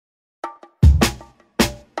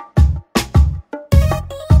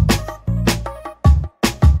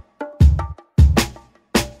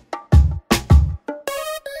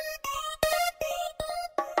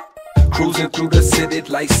Cruising through the city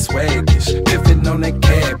like swaggish, piffin' on that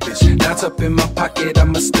cabbage. Knots up in my pocket,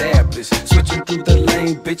 I'm established. Switching through the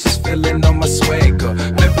lane, bitches feeling on my swagger.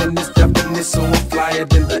 Living this definite, so I'm flyer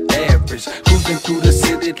than the average. Cruising through the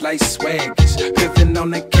city like swaggish, piffin'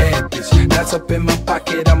 on that cabbage. Knots up in my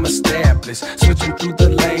pocket, I'm established. Switching through the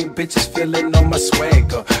lane, bitches feeling on my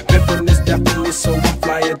swagger. Living this definite, so I'm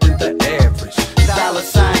flyer than the average.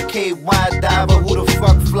 $ KY diver, who the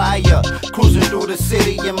fuck flyer? Cruising through the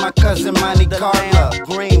city in my cousin Monte Carlo.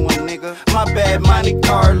 Green one, nigga. My bad, Monte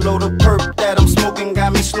Carlo. The perp that I'm smoking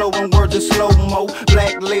got me slowing words in slow-mo.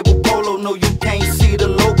 Black label polo, no you can't see the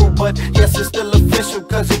logo, but yes it's still official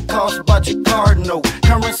cause it costs about your card note.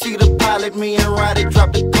 Currency the pilot, me and Roddy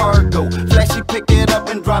drop the cargo. Flashy pick it up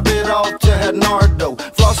and drop it off to Hernardo.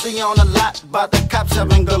 Flossy on a lot, bout the cops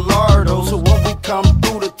having Gallardo. So when we come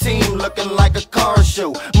through the team looking like a car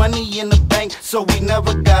show. Money in the bank, so we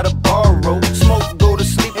never gotta borrow. Smoke, go to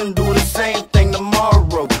sleep and do the same thing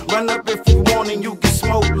tomorrow. Run up if you want and you get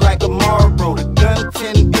smoked like a Marlboro. The gun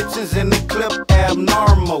 10 bitches in the clip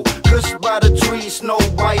abnormal. Kush by the tree, Snow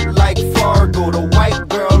White like Fargo. The white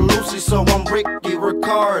girl Lucy, so I'm Ricky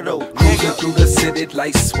Ricardo. Cruising through the city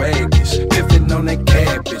like swaggish, piffin' on that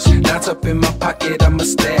cabbage. Knots up in my pocket, I'm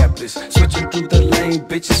established. Switching through the lane,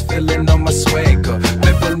 bitches feeling on my swagger.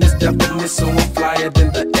 Living this definite, so I'm flyer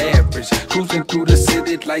than the average. Cruising through the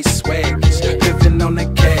city like swaggish, piffin' on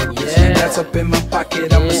that cabbage. Knots up in my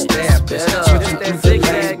pocket, I'm established. Switching through the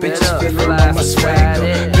lane, bitches feeling on my swagger.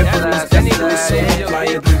 Living this definite, so I'm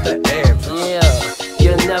flyer than the average.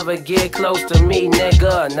 You'll never get close to me,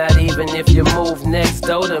 nigga. Not even if you move next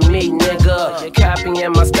door to me, nigga. You're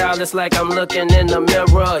copying my style, it's like I'm looking in the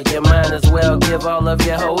mirror. You might as well give all of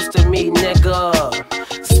your hoes to me, nigga.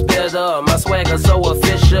 Spit up, my swagger so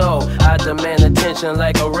official. I demand attention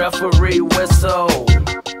like a referee whistle.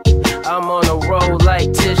 I'm on a roll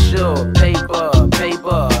like tissue. Paper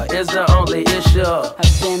is the only issue.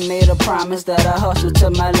 I've been made a promise that I hustle to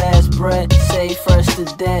my last breath. Say first to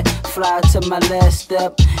death, fly to my last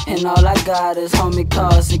step. And all I got is homie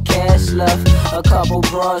cars and cash left. A couple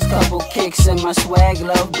bras, couple kicks in my swag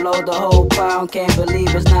left. Blow the whole pound, can't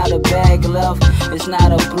believe it's not a bag left. It's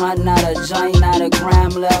not a blunt, not a joint, not a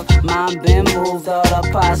gram left. Mine been moved, all the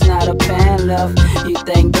pots, not a pan left. You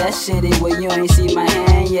think that shitty when you ain't see my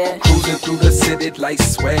hand yet? Cruising through the city like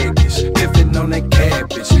swaggish, piffin' on that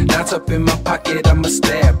cabbage. Knots up in my pocket, I'm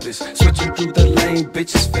established. Switching through the lane,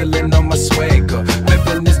 bitches feeling on my swagger.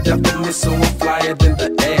 Living this definite, so I'm flyer than the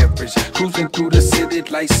average. Cruising through the city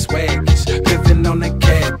like swaggish, piffin' on that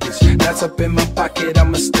cabbage. Knots up in my pocket,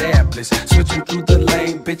 I'm established. Switching through the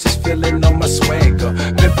lane, bitches feeling on my swagger.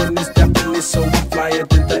 Living this definite, so I'm flyer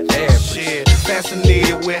than the average. Shit,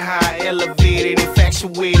 fascinated with how I elevated,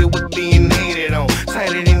 infatuated with being hated on.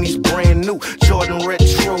 Tighter than these brand new Jordan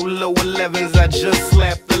retro low 11s. I just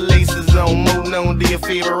slapped the laces on. More known to your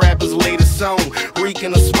favorite rapper's latest song.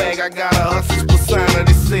 Reeking of swag, I got a hustler's persona.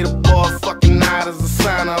 They say the boy fucking hot as a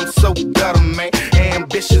sign. I'm so gutter, man.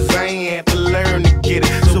 Ambitious, I ain't had to learn to get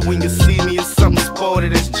it. So when you see me, it's something sporty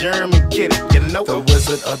that's German, kid it, you know. The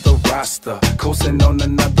wizard of the roster, coasting on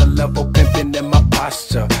another level, pimping in my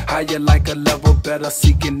posture. Higher like a level, better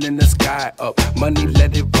seeking in the sky up. Money,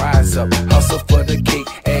 let it rise up. Hustle for the cake,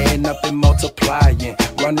 adding up and multiplying.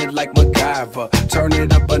 Run it like MacGyver, turn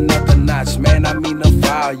it up another notch. Man, I mean the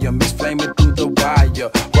volume, it's flaming through the wire.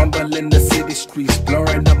 Rumble in the city streets,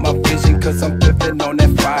 blurring up my vision, cause I'm pimping on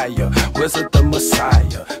that fire. Wizard the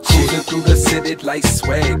Messiah, cruising through the city like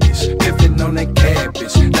swaggish, pimping on that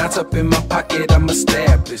cabbage. Knots up in my pocket, I'm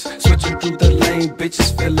established. Switching through the lane,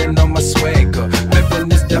 bitches feeling on my swagger. Living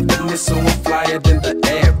this definite, so I'm flyer than the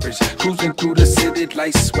average. Cruising through the city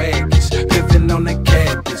like swaggish, pimping on that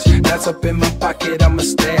cabbage. Knots up in my pocket, I'm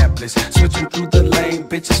established. Switching through the lane,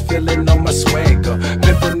 bitches feeling on my swagger.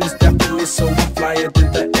 Living this definite, so I'm flyer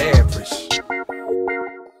than the average.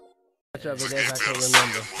 Much of it as I can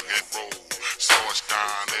remember.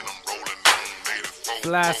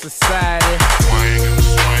 Fly Society.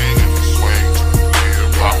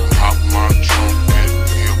 Pop my trumpet,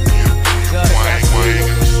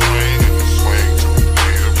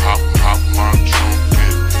 pop my trumpet,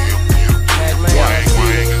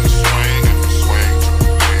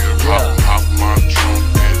 pop my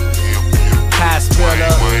trumpet, high spell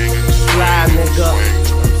up, fly nigga.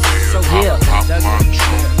 So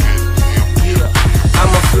I'm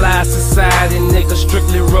a Fly Society nigga,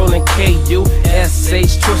 strictly rolling KU.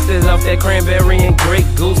 SH twisted off that cranberry and Grey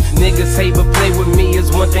Goose. Niggas hate but play with me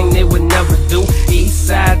is one thing they would never do. East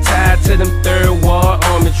side tied to them third wall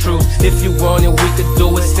army troops. If you want it, we could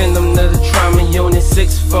do it. Send them to the trauma unit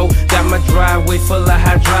 6-4. Got my driveway full of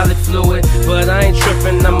hydraulic fluid, but I ain't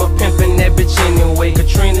tripping. I'm a pimpin'.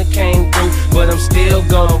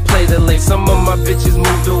 still gon' play the late. Some of my bitches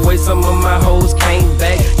moved away, some of my hoes came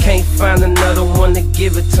back. Can't find another one to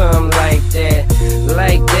give it to them like that.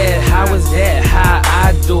 Like that, how is that? How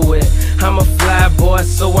I do it? I'm a fly boy,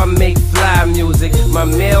 so I make fly music. My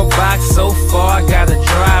mailbox so far, I gotta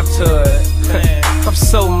drive to it. I'm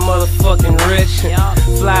so motherfucking rich.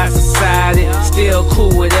 Fly society, still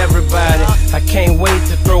cool with everybody. I can't wait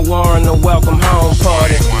to throw Warren a welcome home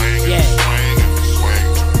party. Yeah.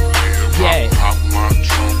 Yeah.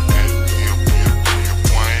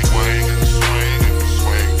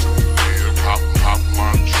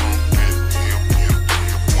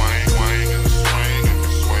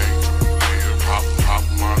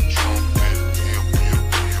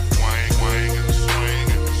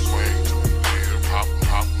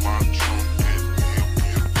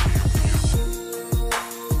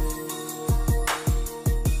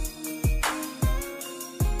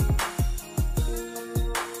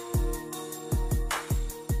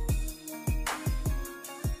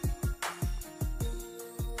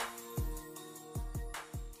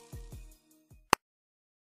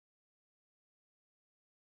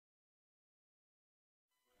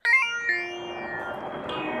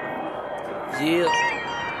 Yeah.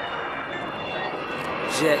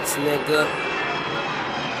 Jets, nigga.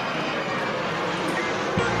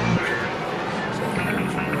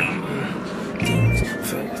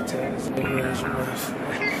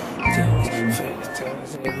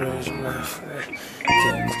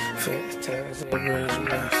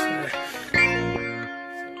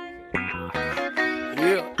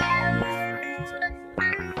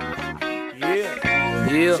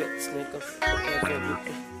 Yeah.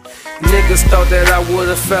 Niggas thought that I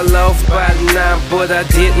would've fell off by now, but I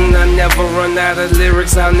didn't. I never run out of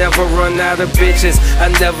lyrics, I'll never run out of bitches. I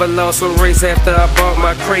never lost a race after I bought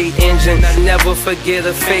my crate engine. I never forget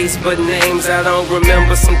a face, but names I don't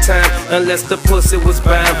remember sometime, unless the pussy was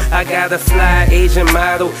bound. I got a fly Asian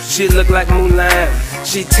model, she look like Mulan.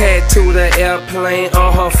 She tattooed an airplane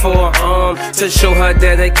on her forearm to show her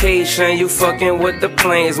dedication. You fucking with the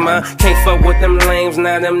planes, man. Can't fuck with them lames,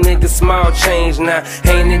 now them niggas small change now.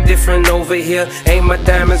 Ain't it different over here? Ain't my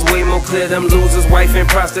diamonds way more clear? Them losers, wife and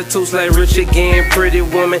prostitutes like rich again, pretty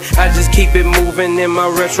woman. I just keep it moving in my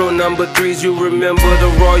retro number 3s. You remember the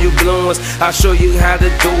royal blue ones? I'll show you how to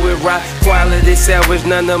do it right. Quality savage,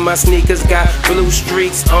 none of my sneakers got blue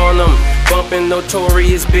streaks on them. Bumping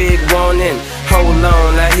notorious big warning. Hold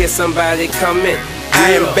on, I hear somebody coming.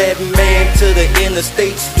 I am Batman to the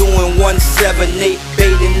interstates, doing 178,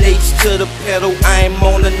 baiting H to the pedal. I am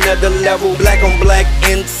on another level, black on black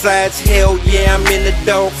insides. Hell yeah, I'm in the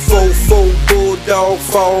dog. Full bulldog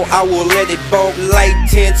fall. I will let it bulk. Light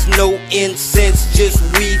tints, no incense, just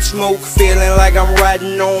weed smoke. Feeling like I'm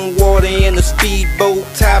riding on water in a speedboat.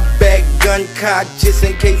 Top back, gun cock, just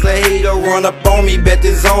in case a hater run up on me. Bet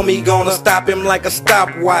this on me, gonna stop him like a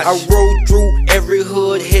stopwatch. I rode through every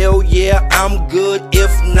hood, hell yeah, I'm good.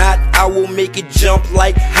 If not, I will make it jump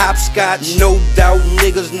like hopscotch. No doubt,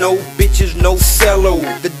 niggas, no bitches, no cello.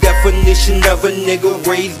 The definition of a nigga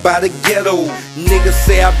raised by the ghetto. Niggas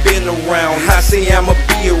say I've been around, I say I'ma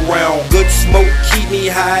be around. Good smoke, keep me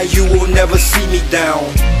high, you will never see me down.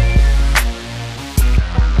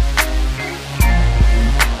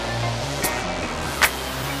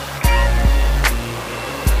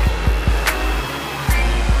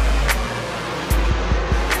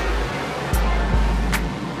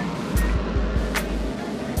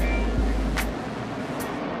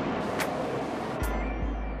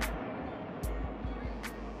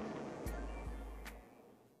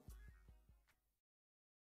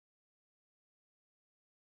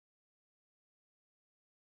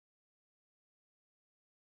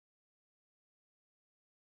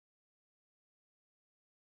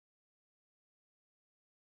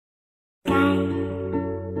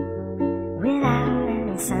 Without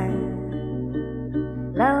any sun,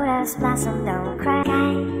 lotus blossom don't cry.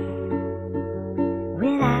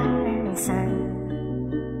 Without any sun,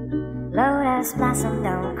 lotus blossom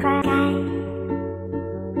don't cry.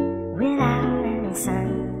 Without any sun,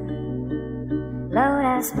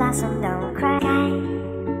 lotus blossom don't cry.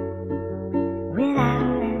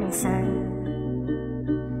 Without any sun,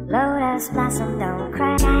 lotus blossom don't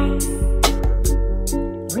cry.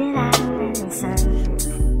 Without any sun,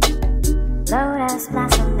 lotus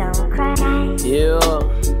blossom don't cry. Yeah.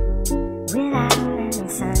 Without any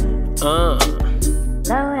sun,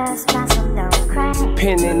 lotus blossom don't cry.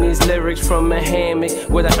 Penning these lyrics lyrics from a hammock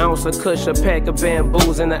with an ounce of kush, a pack of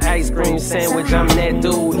bamboos, and an ice cream sandwich. I'm that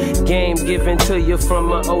dude. Game given to you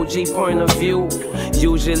from an OG point of view.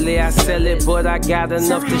 Usually I sell it, but I got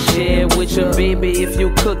enough to share with you. Baby, if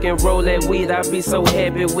you cook and roll that weed, I'd be so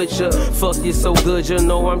happy with you. Fuck you so good, you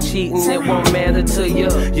know I'm cheating, it won't matter to you.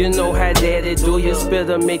 You know how daddy do, you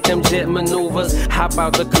spitter, make them jet maneuvers. Hop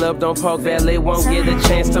out the club, don't park valet, won't get a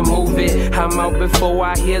chance to move it. I'm out before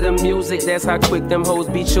I hear the music, that's how quick them hoes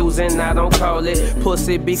be choosing. I don't call it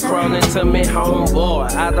pussy, be crawling to me,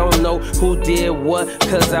 homeboy. I don't know who did what,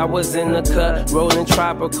 cause I was in the cut, rolling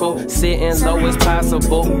tropical, sitting low as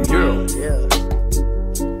possible. Yeah.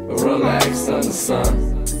 Relax on the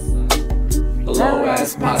sun, low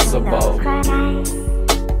as possible.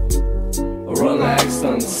 Relax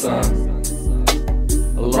on the sun,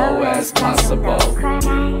 low as possible.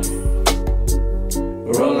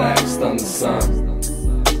 Relax on the sun,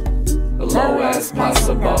 low as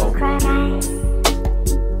possible.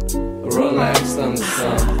 Relax on the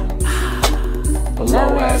sun,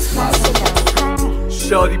 low as possible.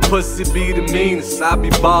 Shorty pussy be the meanest. I be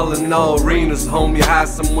ballin' all arenas. Homie high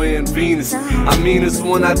somewhere in Venus. I mean it's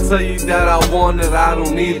when I tell you that I want it, I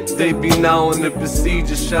don't need it. They be knowin' the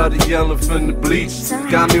procedure. Shorty yellin' from the bleachers.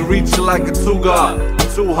 Got me reaching like a two-guard.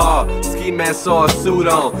 Too hard, ski mask or a suit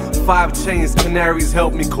on. 5 chains, canaries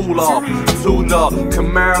help me cool off. 2-door,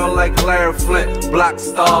 Camaro like Larry Flint. Block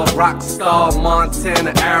star, rock star,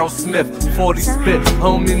 Montana, Aerosmith. 40 spit,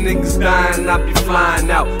 homie niggas dying, I be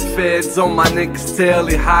flying out. Feds on my niggas tail,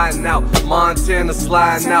 they hiding out. Montana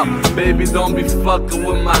sliding out. Baby, don't be fucking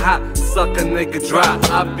with my hot sucker nigga drop.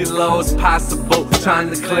 I be low as possible, trying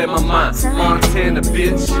to clear my mind. Montana,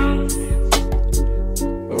 bitch.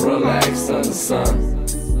 Relax on the sun,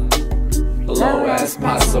 low as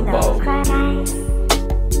possible.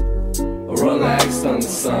 Relax on the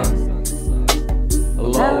sun,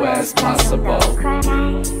 low as possible.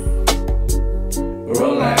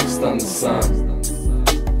 Relax on the sun,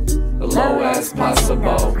 low as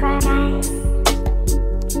possible.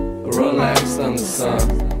 Relax on the sun,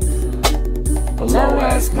 low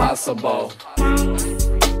as possible.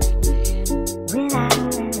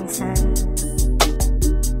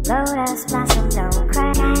 Lotus blossom, don't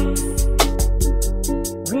cry.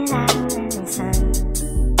 Without any sun.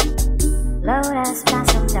 Lotus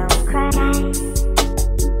blossom, don't cry.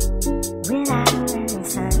 Without any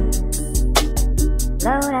sun.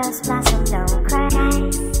 Lotus blossom, don't cry.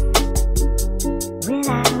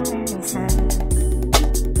 Without any sun.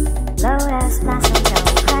 Lotus blossom,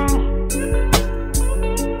 don't cry.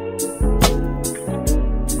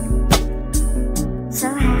 So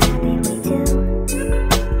happy we do.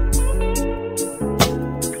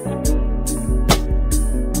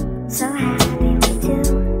 So happy we do.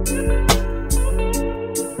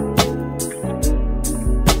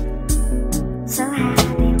 So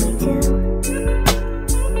happy we do.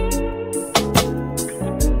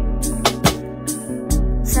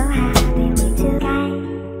 So happy we do.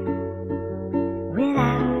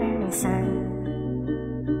 Without any sun.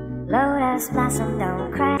 Lotus blossom,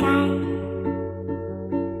 don't cry.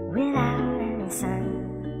 Without any sun.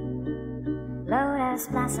 Lotus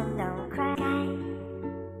blossom, don't cry.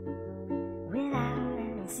 Without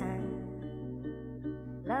any sun.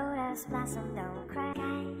 Lotus blossom, don't cry.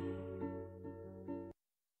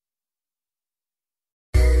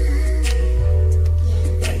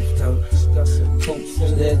 Poops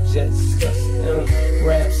and legends,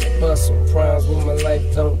 raps and bustin' primes with my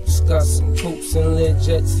life, don't discuss them. Poops and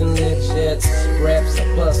legends, raps I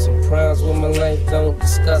bustin' primes with my life, don't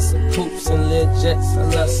discuss them. Poops and legends, I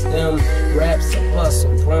lust them. Raps I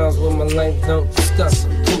bustin' primes with my life, don't discuss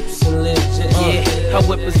them. Poops and legends. Yeah, I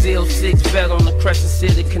whip a Z06 bet on the Crescent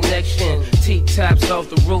City connection. T-tops off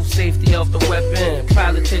the roof, safety off the weapon.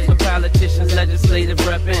 Politics for politicians, legislative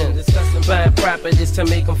reppin'. Discussing buying properties to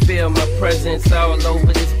make them feel my presence all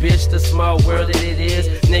over this bitch. The small world that it is.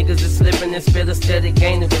 Niggas is slipping and spit a steady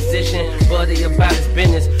gaining position. Buddy about his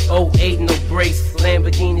business. 08 no brace.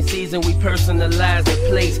 Lamborghini season, we personalize the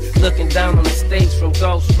place. Looking down on the stage from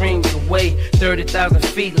Gulf Streams away. 30,000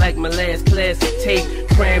 feet like my last classic tape.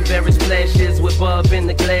 Cranberry splashes with bub in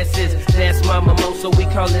the glasses. That's my mimosa, we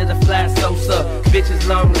call it a fly sosa. Bitches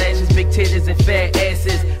long lashes, big titties and fat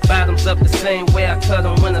asses. Bottoms up the same way I cut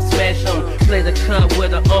them when I smash them. Play the cut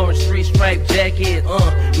with an orange street stripe jacket.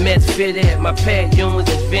 Mets fitted, my pad Ewins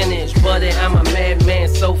is vintage. Buddy, I'm a madman,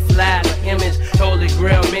 so fly, the image. Holy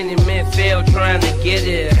grail, many men fail trying to get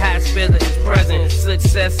it. High spitter is present. present.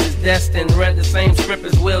 Success is destined. Read the same script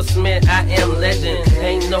as Will Smith. I am legend.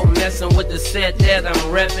 Ain't no messing with the set that I'm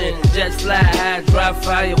reppin'. Jets fly high, drop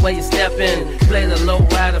fire where you steppin'. Play the low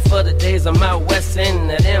rider for the days I'm out west in.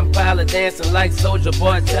 That Impala dancing like Soldier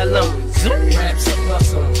Boy. Tell them zoom. Raps are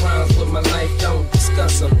bustin'. Rhymes with my life, don't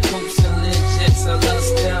discuss them. Hoops and legits, I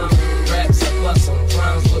lust them. Raps are bustin'.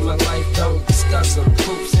 Rhymes with my life, don't discuss them.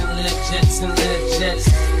 Hoops and legits and legits.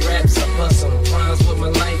 Raps are bustin'. Rhymes with my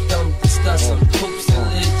life, don't discuss them. Hoops and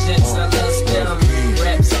legits, I lust them.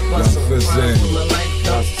 Raps are bustin'. Rhymes with my life,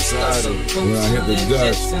 don't discuss them. When I hit the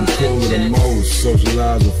dust, I'm cooler than most.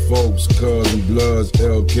 Socialize with folks, cuz and bloods,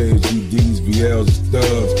 LKs, GDs, VLs, and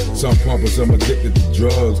studs. Some pumpers, some addicted to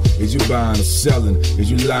drugs. Is you buying or selling?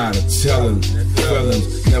 Is you lying or telling?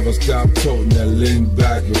 Felons never stop toting that lean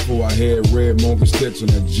back before I hear red monkey stitch on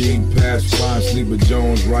that Gene patch. Find Sleeper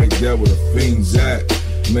Jones right there where the fiends at.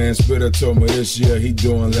 Man, Spitter told me this year he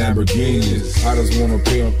doing Lamborghinis. I just wanna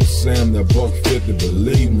pay Uncle Sam that $150,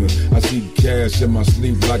 believe me. I see cash in my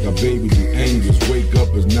sleep like a baby do angels. Wake up,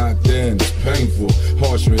 it's not there and it's painful.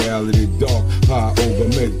 Harsh reality, dark, high over,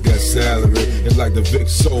 make that salary. It's like the Vic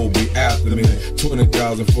Soul be after me.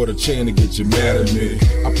 20,000 for the chain to get you mad at me.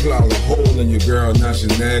 I plow a hole in your girl, now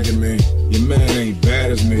she's nagging me. Your man ain't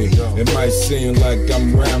bad as me. It might seem like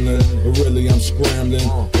I'm rambling, but really I'm scrambling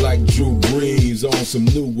like Drew Brees on some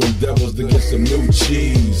new endeavors to get some new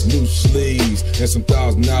cheese, new sleeves, and some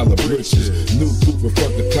 $1,000 britches. New Cooper,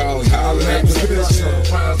 fuck the college, hollering at the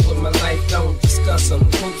bitch. Rhymes with my life, don't discuss them.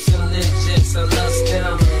 Hoops and legits, I lust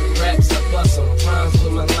them. Raps, I bust them. Rhymes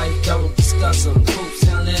with my life, don't discuss them. Hoops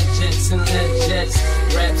and legits and legits.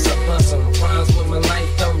 Raps, I bust them. Rhymes with my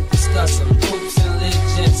life, don't discuss them. Hoops and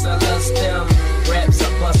legits, I lust them. Raps,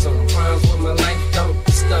 I bust them. Rhymes with my life, don't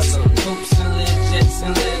discuss them. Hoops and legits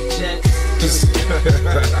and legits.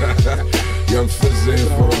 Young Fizzy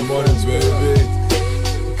for the money, baby.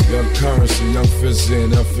 Young Currency, Young Fizzy,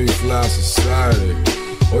 and FE Fly Society.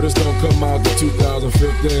 Oh, this don't come out to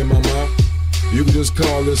 2015, mama. You can just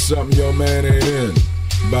call this something your man ain't in.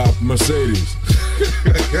 By Mercedes.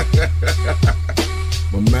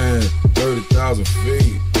 My man, 30,000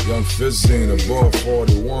 feet. Young Fizzy, the ball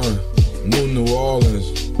 41. New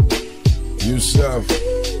Orleans. Yousef.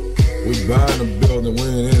 We buying the building, we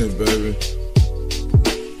ain't in it, baby.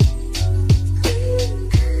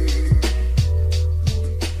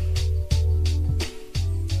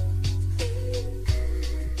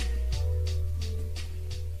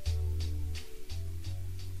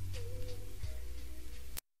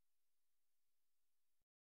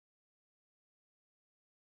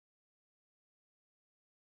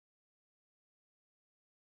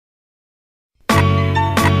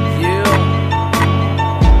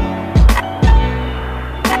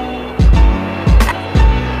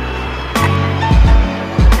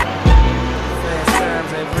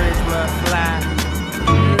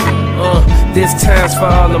 This time's for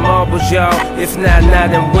all the marbles, y'all. If not, now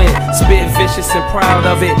then when. Spit vicious and proud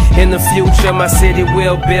of it. In the future, my city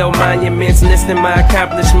will build monuments, listing my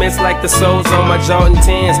accomplishments like the souls on my Jordan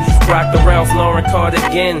 10s. Rock the Ralph Lauren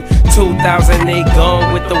cardigan. 2008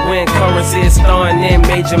 gone with the wind. Currency is starring in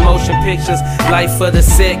major motion pictures. Life for the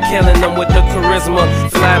set, killing them with the charisma.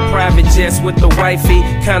 Fly private jets with the wifey.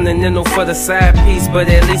 Continental for the side piece, but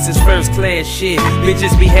at least it's first class shit.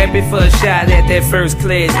 Bitches be happy for a shot at that first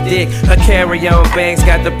class dick. Her carry-on bags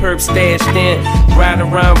got the perp stashed in. Ride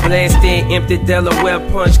around blasting, empty Delaware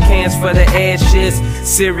punch cans for the ashes.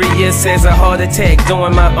 Serious as a heart attack,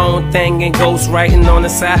 doing my own thing and ghost writing on the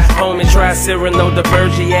side. Homie, try Cyrano de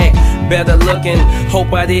Bergerac. Better looking,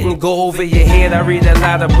 hope I didn't go over your head. I read a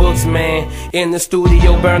lot of books, man. In the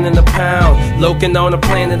studio, burning the pound. Loking on the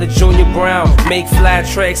planet of Junior Brown. Make fly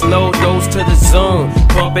tracks, load those to the zone.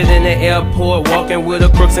 Pump it in the airport, walking with a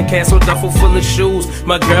Crooks and Castle duffel full of shoes.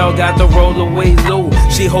 My girl got the rollaway low.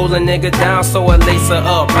 She hold a nigga down, so I lace her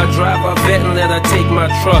up. I drive a vet and let her take my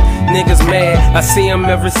truck. Niggas mad, I see them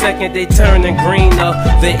every second, they turning greener.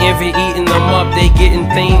 The envy eating them up, they getting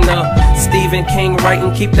thinner. Stephen King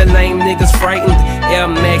writing, keep the lame niggas frightened. Air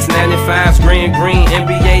Max 95s, green,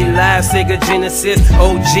 NBA Live, Sega Genesis.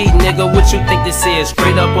 OG, nigga, what you think this is?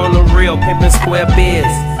 Straight up on the real, pimpin' square biz.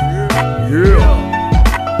 Yeah.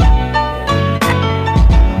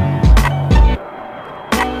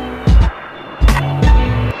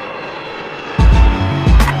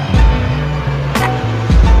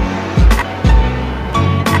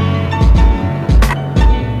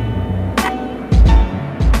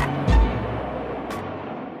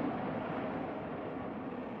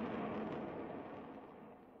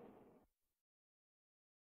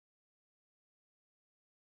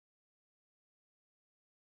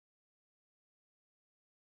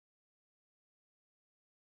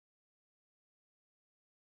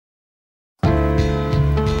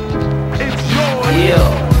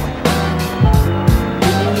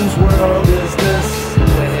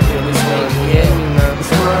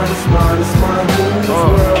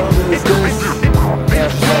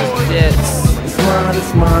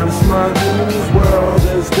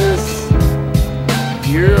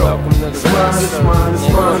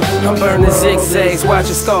 I'm burning zigzags,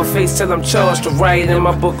 watching Scarface till I'm charged to write in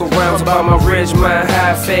my book of rhymes about my rich mind,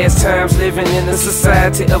 high fast times, living in the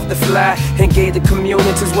society of the fly, and gated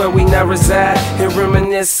communities where we now reside, and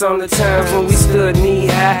reminisce on the times when we stood knee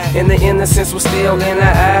high, and the innocence was still in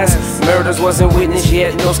our eyes. Murders wasn't witnessed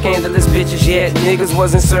yet, no scandalous bitches yet, niggas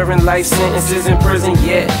wasn't serving life sentences in prison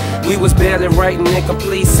yet, we was barely writing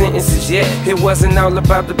incomplete sentences yet, it wasn't all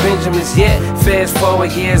about the Benjamins yet. Fast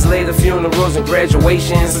forward years later, funerals and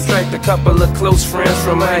graduations, subtract a couple of close friends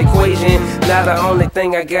from my equation. Now the only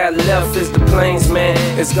thing I got left is the plains, man.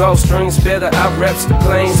 It's Gulf Stream spitter, I reps the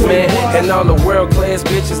plains, man. And all the world class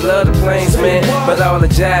bitches love the plains, man. But all the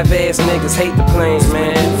jive ass niggas hate the plains,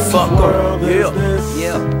 man. Fuck them,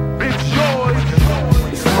 yeah.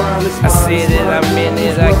 I said it, I meant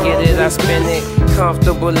it, I get it, I spend it.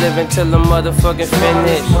 Comfortable living till the motherfucking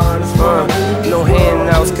finish. No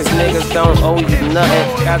handouts, cause niggas don't owe you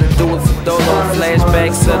nothing. Gotta do it for Dolo.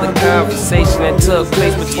 Flashbacks of the conversation that took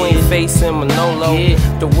place between Face and Manolo.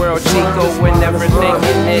 The world Chico and everything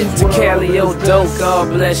in it. To Calio Dope, God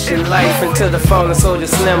bless your life. And to the fallen soldier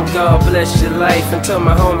Slim, God bless your life. And to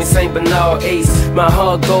my homie St. Bernard Ace, my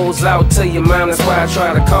heart goes out to your mom. That's why I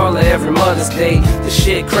try to call her every Mother's Day. The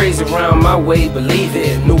shit crazy around my way, believe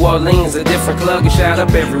it. New Orleans, a different club, get shot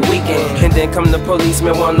up every weekend. And then come the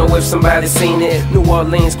policemen, wanna know if somebody seen it. New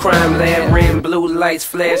Orleans crime lab, red and blue lights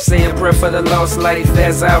flash, say a prayer for the lost life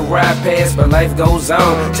as I ride past. But life goes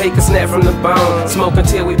on, take a snap from the bone, smoke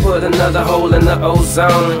until we put another hole in the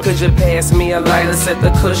ozone. Could you pass me a lighter, set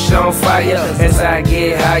the kush on fire as I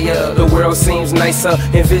get higher? The world seems nicer,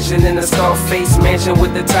 envisioning a Scarface mansion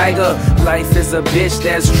with the tiger. Life is a bitch,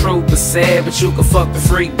 that's true but sad, but you can fuck the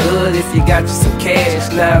freak good if you got you some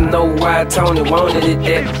cash. Now I know why Tony wanted it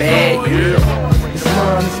that bad, yeah. It's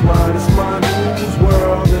mine, it's mine, whose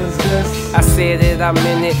world is this? I said it, I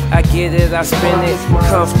meant it, I get it, I spend it.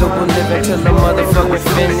 Comfortable living till the motherfucking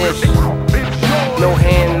finish. No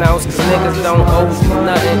handouts, cause niggas don't owe you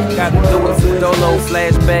nothing. Gotta do it for Dolo.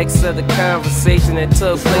 Flashbacks of the conversation that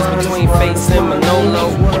took place between Face and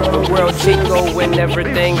Manolo. The world Chico and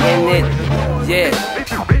everything in it, yeah.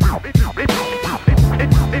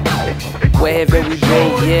 Where haven't we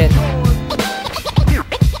been yet?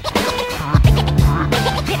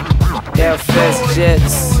 FS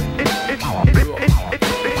Jets.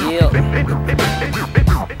 Yeah.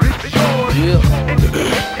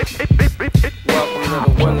 Welcome to the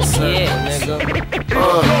Winter Circle, nigga.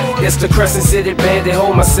 It's the Crescent City Bandit,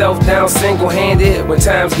 hold myself down single-handed. When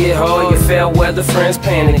times get hard, you fail weather, friends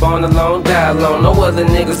panic. Born alone, die alone, no other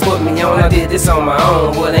niggas put me on. I did this on my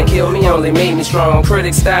own, wouldn't kill me, only made me strong.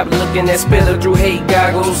 Critics stop looking at spitter through hate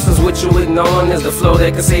goggles, cause what you ignoring is the flow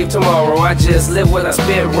that can save tomorrow. I just live what I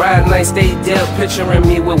spit, ride night, stay deaf. Picturing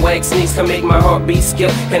me with wax sneaks can make my heartbeat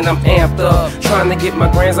skip, and I'm amped up, trying to get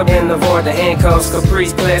my grands up and avoid the handcuffs.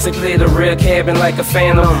 Caprice classic, clear the rear cabin like a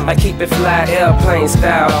phantom. I keep it fly, airplane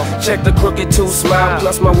style. Check the crooked tooth smile,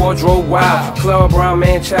 plus my wardrobe wild. Club brown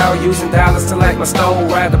man child, using dollars to light my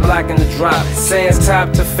stove, ride the block in the drop. Sands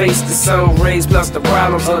top to face the sun rays, plus the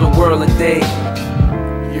problems of the world a day.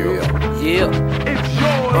 Yeah.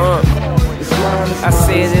 I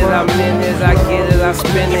said it, I meant it, I get it, I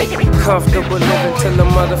spend it. Comfortable living till the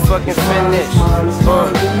motherfucking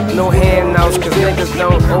finish. No handouts, cause niggas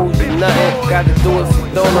don't owe you nothing. Gotta do it for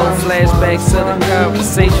Dolo. Flashbacks of the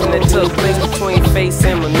conversation that took place between Face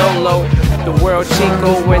and Manolo. The world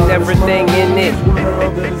Chico and everything in it.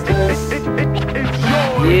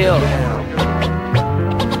 Yeah.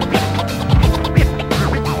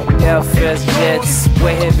 FS Jets,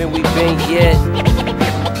 where haven't we been yet?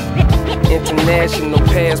 International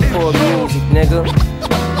passport music, nigga.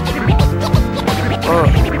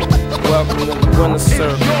 Welcome to the Winter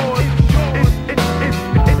Circle.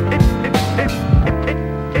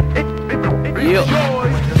 Yeah.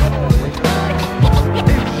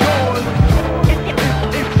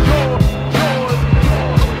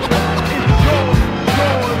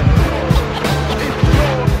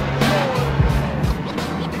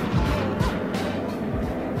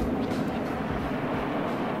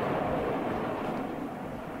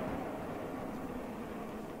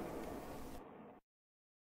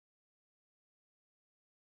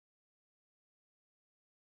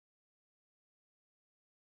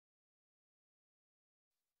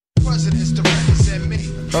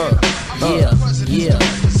 Yeah.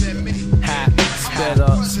 Hot,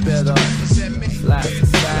 sped up, fly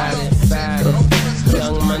society,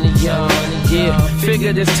 young money, yeah.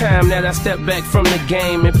 Figured it's time that I step back from the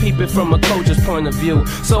game and peep it from a coach's point of view,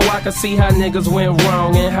 so I could see how niggas went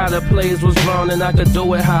wrong and how the plays was wrong, and I could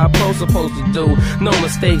do it how I'm supposed to do. No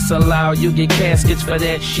mistakes allowed, you get caskets for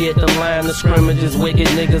that shit. The line of scrimmage is wicked,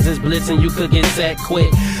 niggas is blitzing, you could get sacked quick.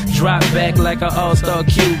 Drop back like an all-star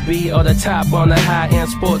QB or the top on a high-end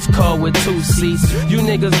sports car with 2 seats. You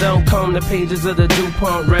niggas don't comb the pages of the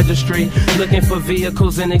DuPont registry, looking for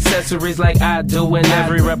vehicles and accessories like I do, and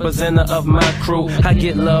every representative of my crew. I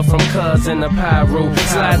get love from cuz in the Pyro.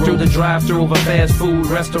 Slide through the drive-thru of a fast food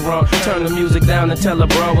restaurant, turn the music down and tell a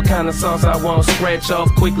bro what kind of sauce I want. Scratch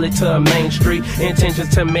off quickly to a main street, intentions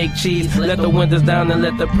to make cheese. Let the windows down and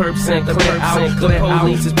let the perps and clear out. The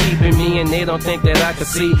police is peeping me and they don't think that I can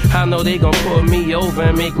see. I know they gon' pull me over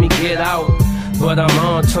and make me get out, but I'm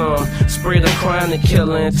on to 'em. Spray the crime and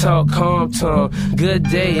killer and talk calm to 'em. Good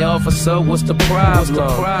day, officer, what's the problem?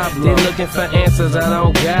 They looking for answers, I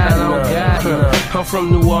don't got none. I'm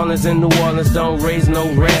from New Orleans and New Orleans don't raise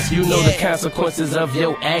no rats. You know the consequences of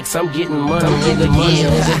your acts. I'm getting money, nigga,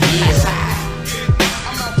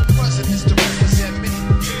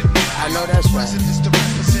 I know that's right.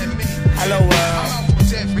 Hello world.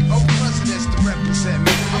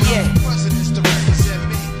 Yeah.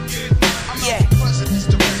 Yeah.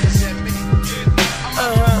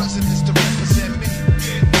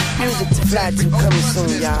 Music to fly to coming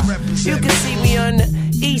soon, y'all. You can see me on the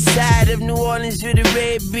east side of New Orleans with a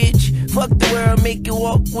red bitch. Fuck the world, make it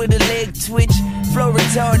walk with a leg twitch. Flow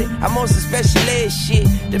retarded, I'm on some special ed shit.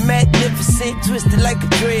 The magnificent, twisted like a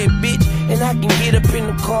dread bitch. And I can get up in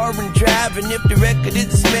the car and drive, and if the record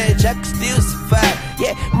is a smash, I can still survive.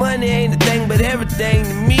 Yeah, money ain't a thing, but everything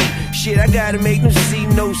to me. Shit, I gotta make them see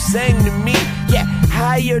no sang to me. Yeah,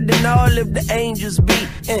 higher than all of the angels be.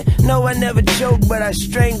 And no, I never choke, but I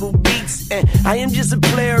strangle beats. And I am just a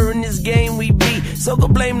player in this game we be. So go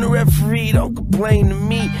blame the referee, don't complain to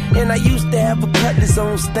me. And I used to have a cutlass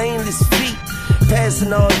on stainless feet,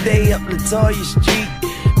 passing all day up Latoya Street.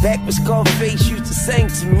 Back when Scarface used to sing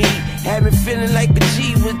to me, had me feeling like a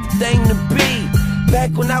G with the thing to be.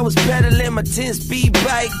 Back when I was pedaling my 10-speed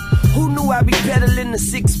bike, who knew I'd be pedaling a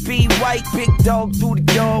 6-speed white? Big dog through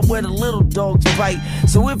the yard where the little dogs bite.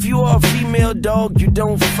 So if you are a female dog, you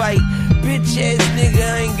don't fight. Bitch ass nigga,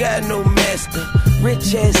 I ain't got no master.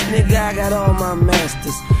 Rich ass nigga, I got all my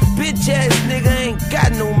masters. Bitch ass nigga, ain't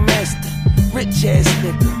got no master. Rich ass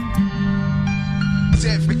nigga.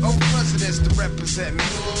 Every old president's to represent me.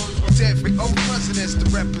 Every old president's to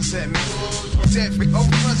represent me. Every old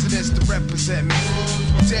president's to represent me.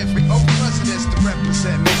 Every old president's to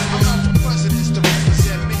represent me. I'm out for presidents to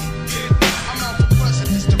represent me. I'm out for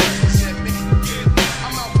presidents to represent me.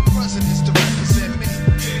 I'm out for presidents to represent me.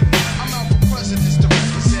 I'm out for presidents to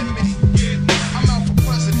represent me. I'm out for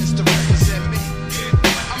presidents to represent me.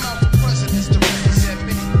 I'm out for presidents to represent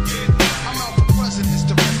me. I'm out for presidents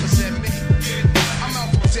to represent me. I'm out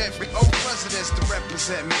for every old presidents to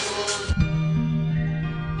represent me.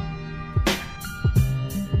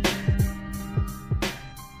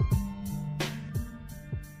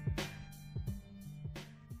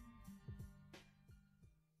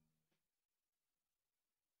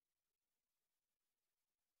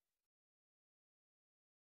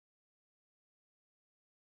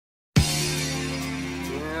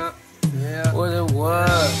 What it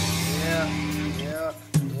was, yeah,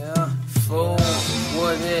 fool,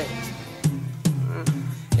 what it,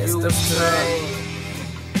 it's the pain,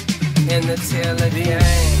 in the tail of the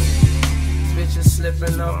game, bitches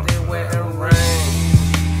slipping off their wedding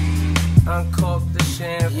ring, uncork the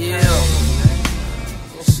champagne,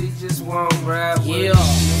 and she just won't ride with me.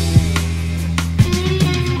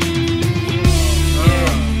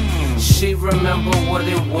 She remember what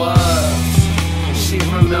it was. She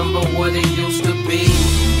remember what it used to be,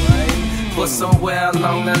 right? But somewhere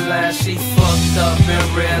along the line she fucked up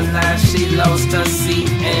and realized she lost her seat,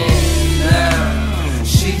 and now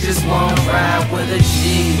she just won't ride with a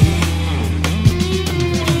G.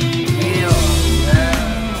 Yeah,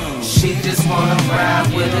 now she just wanna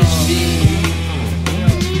ride with a G.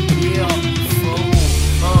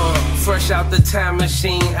 Fresh out the time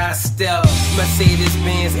machine, I step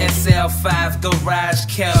Mercedes-Benz SL5 garage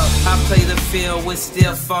kept. I play the field with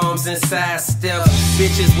stiff arms and side steps.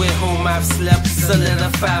 Bitches with whom I've slept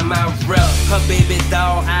solidify my rep. Her baby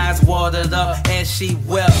doll eyes watered up as she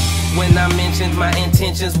wept when I mentioned my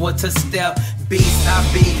intentions were to step. Beast I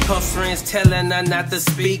be, her friends telling her not to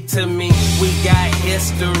speak to me. We got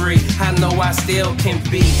history, I know I still can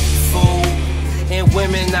be fool. And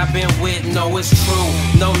women I've been with know it's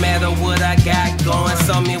true. No matter what I got going,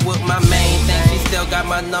 saw me with my main thing. She still got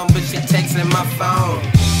my number, she texting my phone.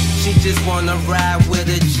 She just wanna ride with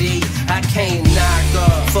a G. I can't knock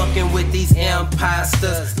her. Fucking with these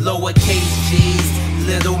imposters, lowercase G's,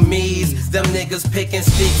 little me's. Them niggas picking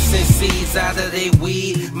sticks and seeds out of they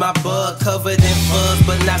weed. My bud covered in fuzz,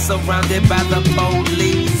 but not surrounded by the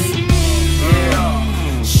police.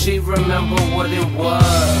 Yeah, she remember what it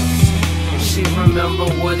was. She remember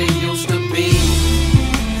what it used to be.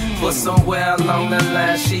 But somewhere along the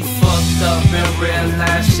line she fucked up and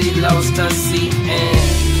realized she lost her seat.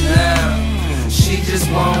 And now she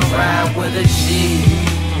just wanna ride with a G.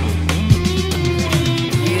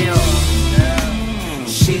 Yeah,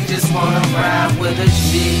 she just wanna ride with a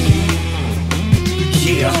G.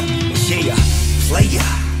 Yeah,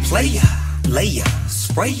 player, layer,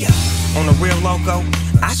 sprayer. On a real logo,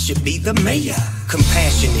 I should be the mayor.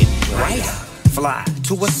 Compassionate writer, fly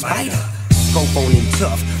to a spider. Scope on him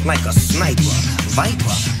tough like a sniper.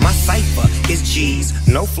 Viper, my cipher is G's,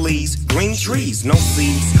 no fleas, green trees, no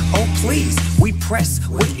seeds. Oh please, we press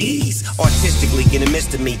with ease. Artistically, get a miss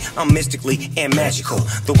to me, I'm mystically and magical.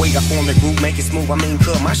 The way I form the group, make it smooth, I mean,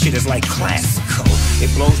 cuz my shit is like classical.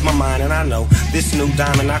 It blows my mind and I know this new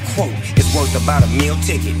diamond I quote is worth about a meal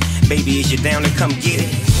ticket. Baby, is you down to come get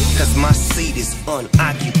it? Cause my seat is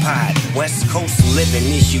unoccupied. West Coast living,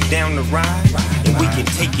 is you down to ride? And we can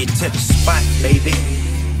take you to the spot, baby.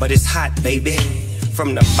 But it's hot, baby.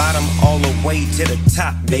 From the bottom all the way to the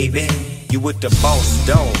top, baby. You with the boss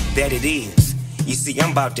dog, that it is. You see,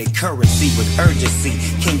 I'm about that currency with urgency.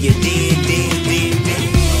 Can you dig?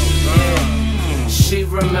 She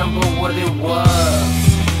remember what it was.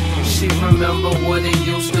 She remember what it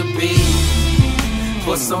used to be.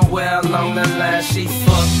 But somewhere along the line she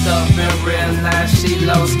fucked up and realized she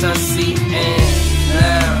lost her seat. And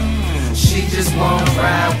now she just wanna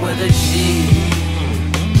ride with a G.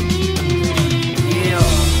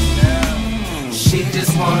 Yeah, she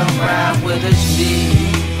just wanna ride with a G.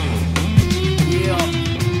 Yeah.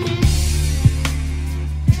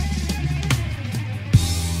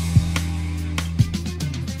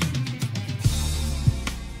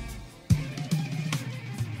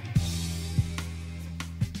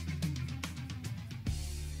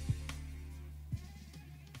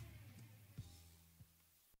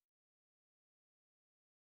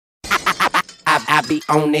 I be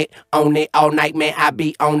on it all night, man. I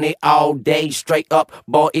be on it all day, straight up.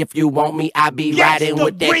 Boy, if you want me, I be riding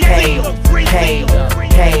with that K.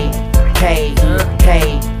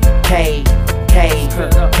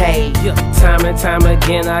 Time and time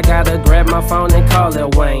again, I gotta grab my phone and call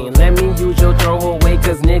it Wayne. Let me use your throwaway,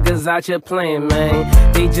 cause niggas out here playing,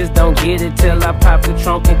 man. They just don't get it till I pop the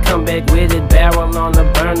trunk and come back with it. Barrel on the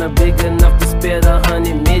burner, big enough to spit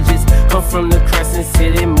 100 midgets. I'm from the Crescent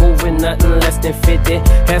City, moving nothing less than 50.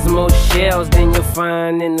 Has more shells than you'll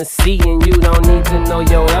find in the sea, and you don't need to know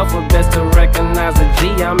your alphabet to recognize a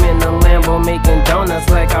G. I'm in the Lambo making donuts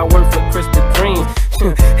like I work for Krispy Kreme.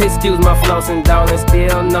 Excuse my flossing, darling,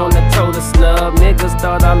 still known to toe the snub. Niggas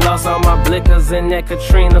thought I lost all my blickers in that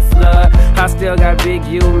Katrina flood. I still got Big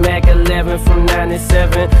U, Mac 11 from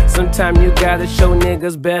 97. Sometime you gotta show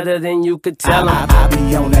niggas better than you could tell them. I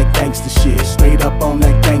be on that gangster shit, straight up on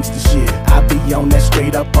that gangster shit. I be on that,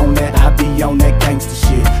 straight up on that. I be on that gangster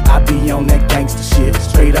shit. I be on that gangster shit,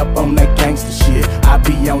 straight up on that gangster shit. I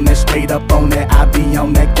be on that, straight up on that. I be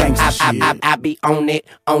on that gangster shit. I be on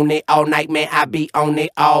it all night, man. I be on it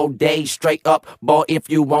all day, straight up. Boy, if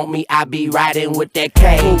you want me, I be riding with that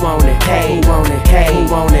K. Who want it? K. Who want it? K.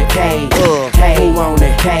 Who want it? K. K. Who want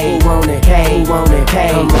it? K. Who want it? K. Who want it? K.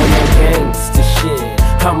 I'm on that gangsta shit.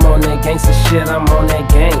 I'm on that gangsta shit. I'm on that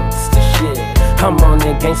gangsta shit. I'm on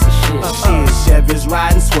that gangsta shit. Shit, Chevy's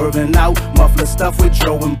riding, swerving out. Muffler stuff with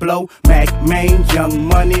Dro and Blow. Mac Main, Young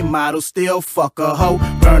Money, model still fuck a hoe.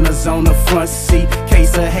 Burners on the front seat,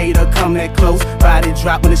 case a hater come that close. Body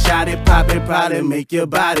drop when the shot it pop it, probably make your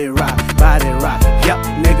body rock. Body rock, yup,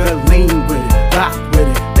 nigga lean with it, rock with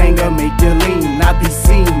it. Thing that make you lean, I be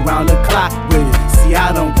seen round the clock with it. See,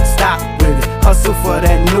 I don't stop with it. Hustle for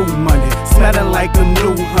that new money, smelling like a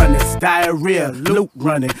new honey. Diarrhea, loot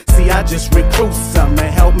running. See, I just recruit some to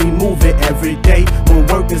help me move it every day. More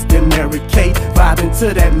workers than Mary Kate, vibing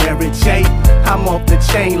to that Mary J. I'm off the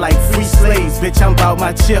chain like free slaves, bitch. I'm about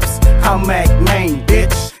my chips. I'm Mac Main,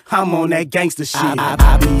 bitch. I'm on that gangster shit.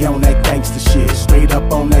 I be on that gangster shit, straight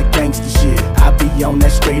up on that gangster shit. I be on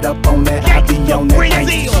that, straight up on that. I be on that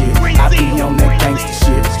gangster shit. I be on that gangster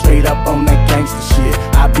shit, straight up on that gangster shit.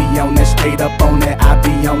 I be on that, straight up on that. I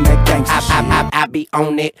be on that gangster shit. I be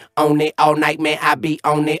on it all night, man. I be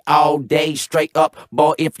on it all day, straight up.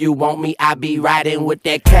 Boy, if you want me, I be riding with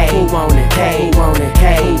that K. Who want it? K. Who want it?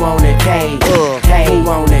 K. Who want it? K. K. Who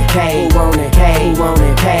want it? K. Who want it? K. Who want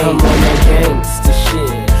it? K. I'm on that gangsta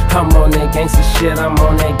shit. I'm on that gangsta shit, I'm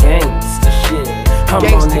on that gangsta shit. I'm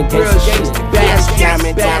on that gangsta shit. Time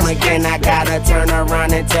and time again, I gotta turn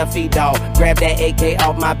around and tell feet dog. Grab that AK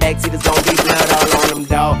off my back, see there's gonna be blood all on them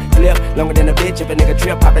dog. Clip longer than a bitch, if a nigga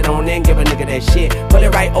trip, pop it on in, give a nigga that shit. Pull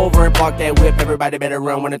it right over and park that whip. Everybody better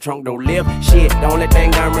run when the trunk don't live. Shit, the only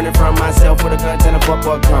thing I'm running from myself with a gun, tell a fuck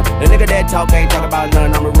boy come. The nigga that talk ain't talk about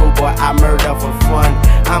none. I'm a rude boy, I murder for fun.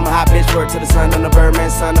 I'm a hot bitch, word to the sun. I'm the Birdman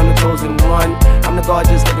son, I'm the chosen one. I'm the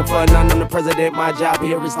gorgeous looking for none. I'm the president, my job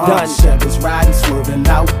here is done. Chevys riding, swerving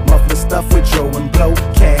out, muffler stuff with Joe and blow.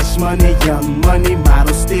 Cash money, young money,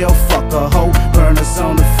 model still fuck a hoe. Burners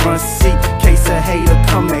on the front seat, case a hater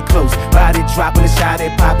come that close. Body dropping a shot,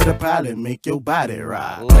 it pop it up out and make your body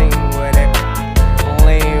ride. Lean with it,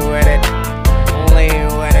 lean with it, lean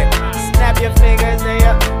with it. Snap your fingers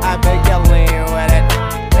there, I beg you lean with it.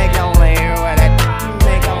 Make you lean with it,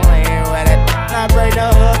 make you lean with it. Now bring the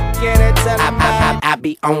hook, get it to the I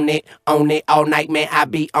be on it all night, man. I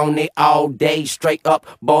be on it all day, straight up.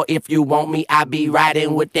 Boy, if you want me, I be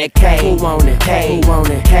riding with that K. Who want it? K. Who want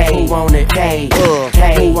it? K. Who want it? K.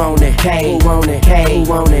 K. Who want it? K. Who want it? K. Who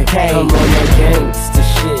want it? K. I'm on that gangsta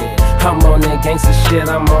shit. I'm on that gangsta shit.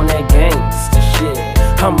 I'm on that gangsta shit.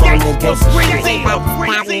 I'm on that gangsta shit.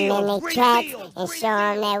 Stop them in the tracks and show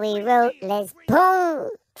them that we ruthless. Boom.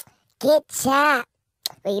 Get chopped.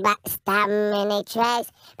 We about to stop them in their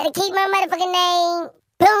tracks. Better keep my motherfucking name.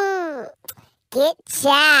 Boom. Get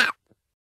chopped.